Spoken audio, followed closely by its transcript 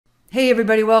Hey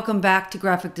everybody, welcome back to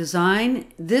graphic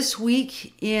design. This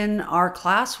week in our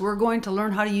class, we're going to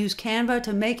learn how to use Canva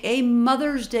to make a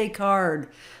Mother's Day card.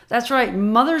 That's right,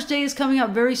 Mother's Day is coming up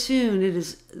very soon. It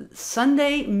is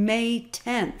Sunday, May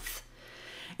 10th.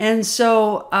 And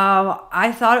so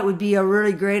I thought it would be a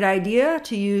really great idea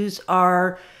to use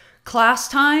our class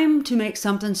time to make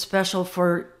something special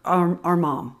for our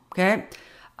mom, okay?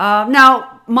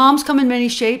 Now, moms come in many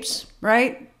shapes,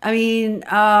 right? I mean,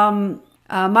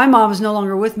 my mom is no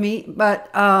longer with me, but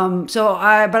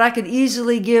I could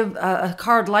easily give a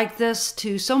card like this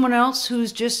to someone else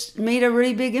who's just made a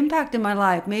really big impact in my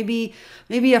life. Maybe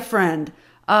a friend.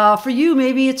 For you,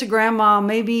 maybe it's a grandma.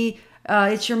 Maybe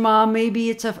it's your mom. Maybe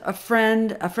it's a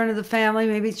friend of the family.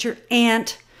 Maybe it's your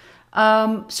aunt.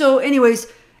 So, anyways,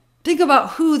 think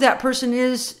about who that person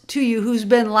is to you, who's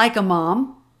been like a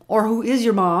mom or who is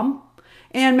your mom,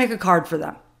 and make a card for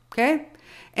them. Okay.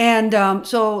 And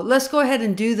so let's go ahead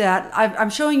and do that. I'm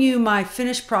showing you my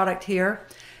finished product here,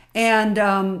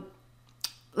 and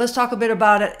let's talk a bit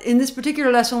about it. In this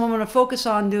particular lesson, what I'm going to focus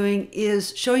on doing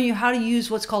is showing you how to use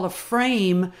what's called a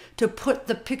frame to put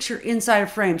the picture inside a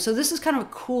frame. So this is kind of a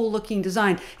cool looking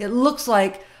design. It looks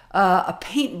like a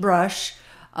paintbrush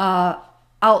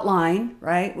outline,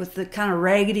 right, with the kind of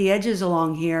raggedy edges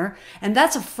along here, and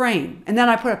that's a frame. And then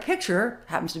I put a picture,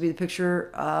 happens to be the picture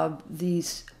of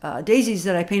these daisies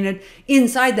that I painted,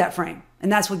 inside that frame,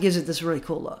 and that's what gives it this really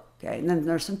cool look. Okay, and then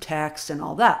there's some text and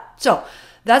all that. So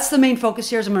that's the main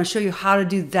focus here. Is I'm going to show you how to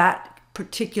do that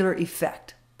particular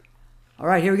effect. All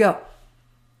right, here we go.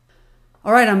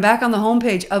 All right, I'm back on the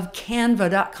homepage of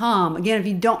canva.com. Again, if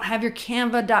you don't have your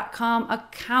canva.com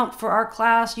account for our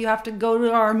class, you have to go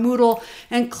to our Moodle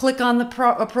and click on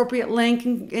the appropriate link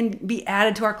and be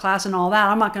added to our class and all that.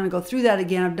 I'm not going to go through that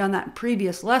again. I've done that in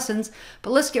previous lessons,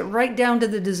 but let's get right down to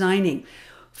the designing.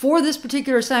 For this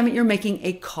particular assignment, you're making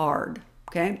a card.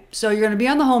 Okay, so you're going to be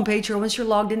on the homepage here once you're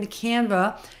logged into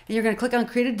Canva, and you're going to click on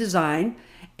Create a Design,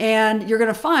 and you're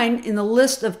going to find in the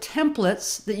list of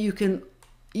templates that you can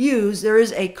use, there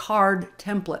is a card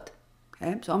template.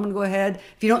 Okay, so I'm going to go ahead.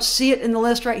 If you don't see it in the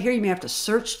list right here, you may have to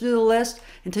search through the list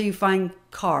until you find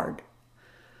card.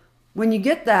 When you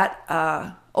get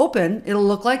that open, it'll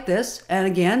look like this. And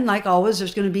again, like always,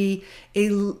 there's going to be a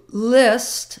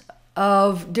list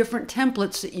of different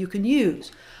templates that you can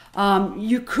use.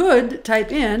 You could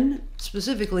type in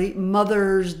specifically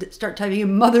start typing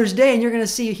in Mother's Day, and you're going to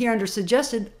see here under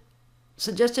suggested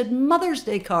Mother's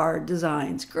Day card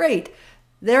designs. Great.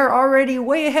 They're already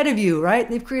way ahead of you, right?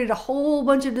 They've created a whole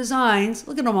bunch of designs,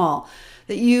 look at them all,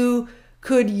 that you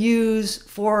could use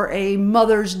for a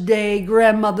Mother's Day,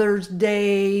 Grandmother's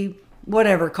Day,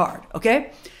 whatever card,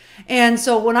 okay? And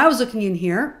so when I was looking in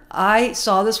here, I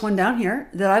saw this one down here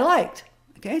that I liked,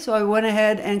 okay? So I went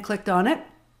ahead and clicked on it.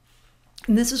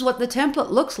 And this is what the template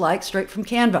looks like straight from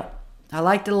Canva. I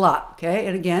liked it a lot, okay?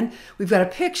 And again, we've got a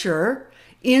picture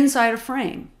inside a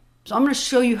frame. So I'm going to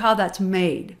show you how that's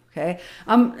made. Okay,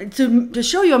 to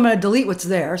show you, I'm going to delete what's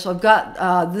there. So I've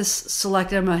got this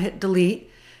selected. I'm going to hit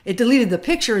delete. It deleted the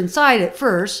picture inside it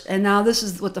first, and now this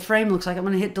is what the frame looks like. I'm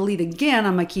going to hit delete again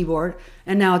on my keyboard,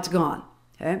 and now it's gone.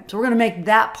 Okay, so we're going to make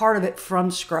that part of it from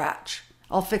scratch.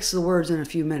 I'll fix the words in a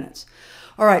few minutes.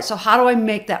 All right, so how do I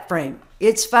make that frame?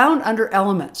 It's found under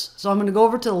Elements. So I'm going to go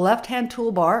over to the left-hand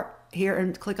toolbar here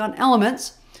and click on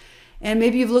Elements. And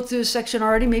maybe you've looked through this section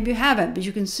already, maybe you haven't, but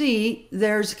you can see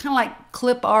there's kind of like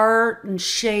clip art and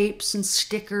shapes and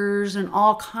stickers and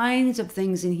all kinds of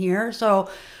things in here. So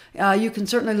you can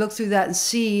certainly look through that and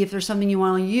see if there's something you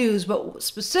want to use. But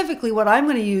specifically what I'm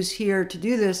going to use here to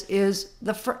do this is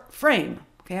the frame.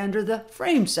 Okay, under the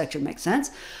frame section, makes sense.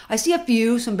 I see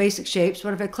some basic shapes,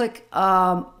 but if I click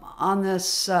on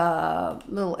this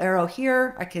little arrow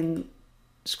here, I can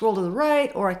scroll to the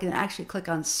right, or I can actually click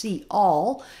on See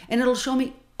All, and it'll show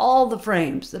me all the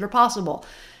frames that are possible.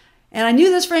 And I knew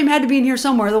this frame had to be in here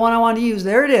somewhere, the one I wanted to use.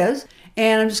 There it is.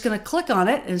 And I'm just going to click on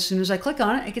it. And as soon as I click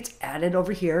on it, it gets added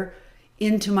over here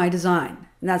into my design.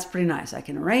 And that's pretty nice. I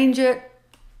can arrange it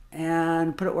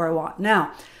and put it where I want.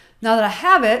 Now that I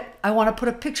have it, I want to put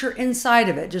a picture inside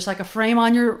of it, just like a frame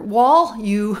on your wall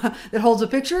that holds a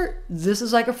picture. This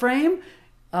is like a frame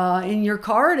in your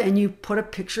card, and you put a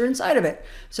picture inside of it.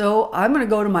 So I'm going to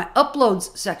go to my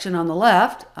uploads section on the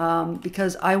left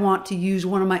because I want to use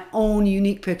one of my own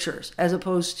unique pictures as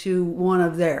opposed to one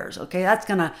of theirs. Okay, that's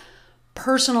going to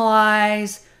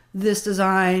personalize this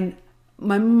design.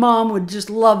 My mom would just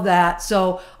love that.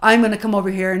 So I'm going to come over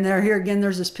here, and here again,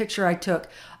 there's this picture I took.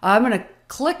 I'm going to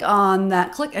click on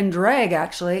that, click and drag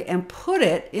actually, and put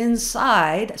it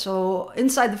inside, so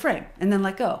inside the frame, and then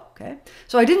let go. Okay,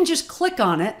 so I didn't just click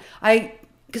on it. I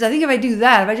Because I think if I do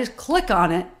that, if I just click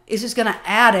on it, it's just going to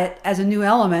add it as a new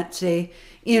element, see,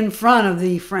 in front of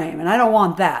the frame. And I don't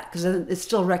want that because it's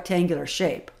still a rectangular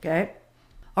shape, okay?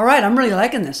 All right, I'm really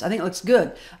liking this. I think it looks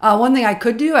good. One thing I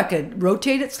could do, I could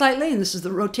rotate it slightly, and this is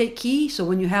the rotate key. So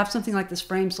when you have something like this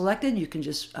frame selected, you can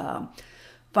just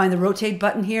find the rotate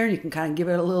button here. You can kind of give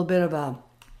it a little bit of a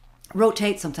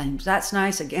rotate. Sometimes that's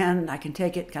nice. Again, I can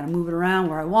take it, kind of move it around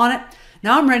where I want it.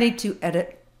 Now I'm ready to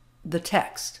edit the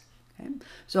text. Okay?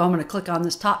 So I'm going to click on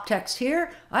this top text here.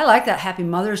 I like that Happy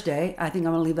Mother's Day. I think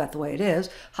I'm going to leave that the way it is.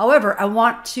 However, I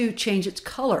want to change its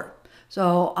color.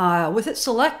 So with it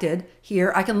selected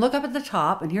here, I can look up at the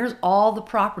top, and here's all the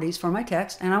properties for my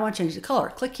text, and I want to change the color.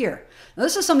 Click here. Now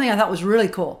this is something I thought was really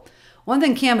cool. One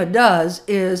thing Canva does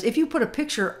is if you put a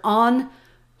picture on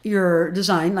your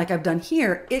design, like I've done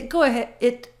here, it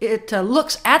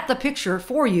looks at the picture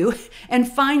for you and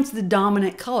finds the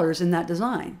dominant colors in that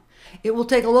design. It will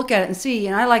take a look at it and see,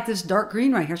 and I like this dark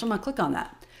green right here, so I'm going to click on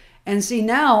that. And see,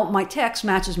 now my text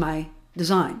matches my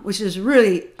design, which is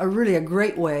really a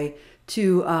great way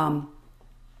to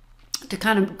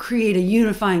kind of create a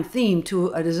unifying theme to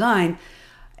a design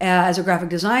as a graphic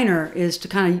designer, is to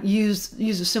kind of use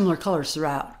the similar colors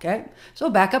throughout. Okay, so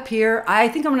back up here, I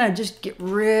think I'm going to just get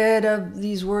rid of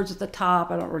these words at the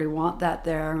top. I don't really want that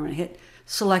there. I'm going to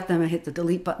select them and hit the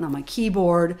delete button on my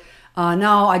keyboard.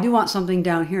 Now I do want something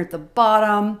down here at the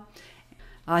bottom.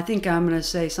 I think I'm going to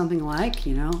say something like,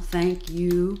 you know, thank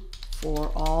you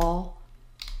for all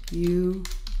you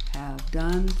have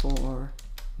done for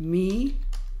me,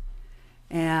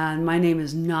 and my name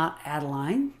is not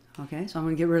Adeline. Okay, so I'm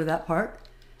going to get rid of that part.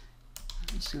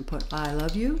 I'm just going to put I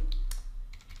love you.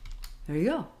 There you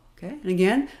go. Okay, and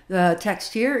again, the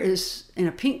text here is in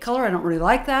a pink color. I don't really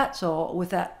like that, so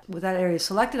with that area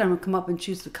selected, I'm going to come up and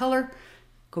choose the color,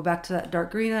 go back to that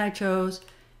dark green that I chose,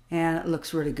 and it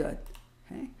looks really good.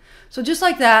 Okay, so just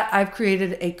like that, I've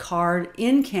created a card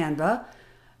in Canva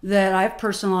that I've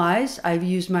personalized. I've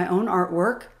used my own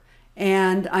artwork,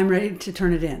 and I'm ready to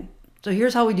turn it in. So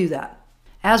here's how we do that.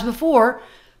 As before,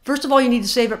 first of all, you need to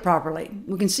save it properly.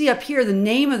 We can see up here the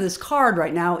name of this card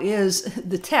right now is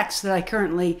the text that I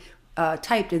currently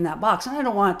typed in that box, and I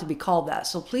don't want it to be called that.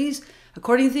 So please,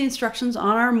 according to the instructions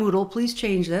on our Moodle, please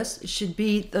change this. It should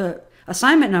be the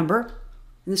assignment number,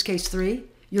 in this case 3,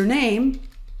 your name,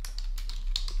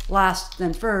 last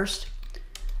then first,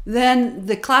 then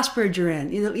the class period you're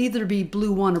in. It'll either be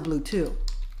Blue 1 or Blue 2.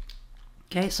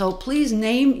 Okay, so please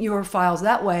name your files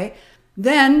that way.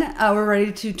 Then we're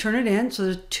ready to turn it in. So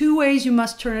there's 2 ways you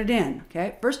must turn it in.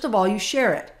 Okay, first of all, you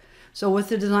share it. So with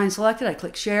the design selected, I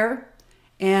click share,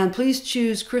 and please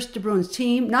choose Chris DeBruin's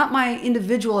team, not my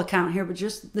individual account here, but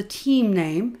just the team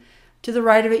name. To the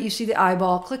right of it, you see the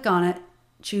eyeball. Click on it,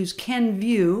 choose Can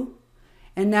View,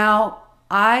 and now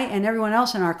I and everyone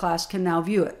else in our class can now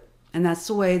view it. And that's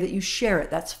the way that you share it.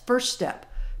 That's the first step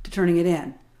to turning it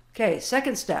in. Okay,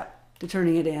 second step to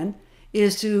turning it in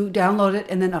is to download it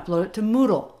and then upload it to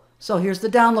Moodle. So here's the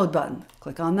download button.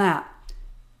 Click on that.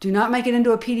 Do not make it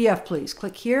into a PDF, please.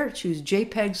 Click here, choose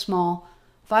JPEG small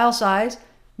file size.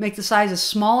 Make the size as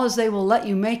small as they will let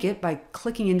you make it by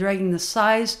clicking and dragging the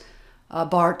size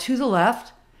bar to the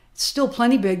left. It's still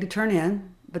plenty big to turn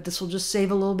in, but this will just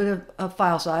save a little bit of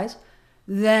file size.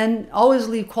 Then always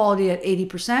leave quality at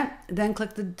 80%. Then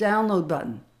click the download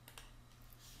button.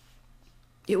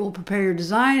 It will prepare your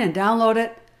design and download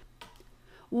it.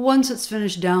 Once it's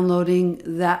finished downloading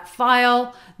that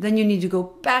file, then you need to go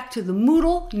back to the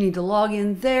Moodle. You need to log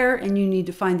in there, and you need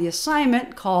to find the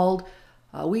assignment called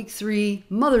Week 3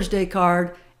 Mother's Day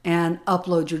Card and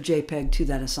upload your JPEG to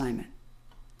that assignment.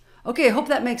 Okay, I hope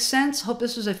that makes sense. Hope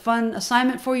this was a fun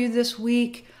assignment for you this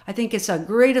week. I think it's a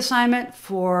great assignment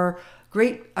for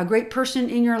a great person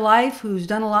in your life who's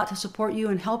done a lot to support you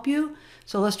and help you.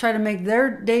 So let's try to make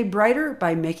their day brighter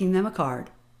by making them a card.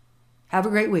 Have a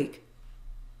great week.